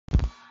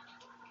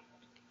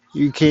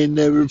You can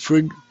never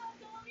forget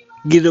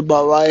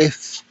about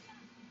life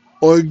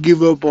or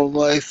give up on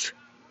life.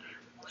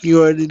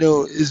 You already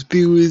know it's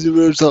Pee Wee's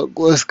Real Talk.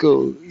 Let's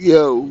go.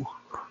 Yo.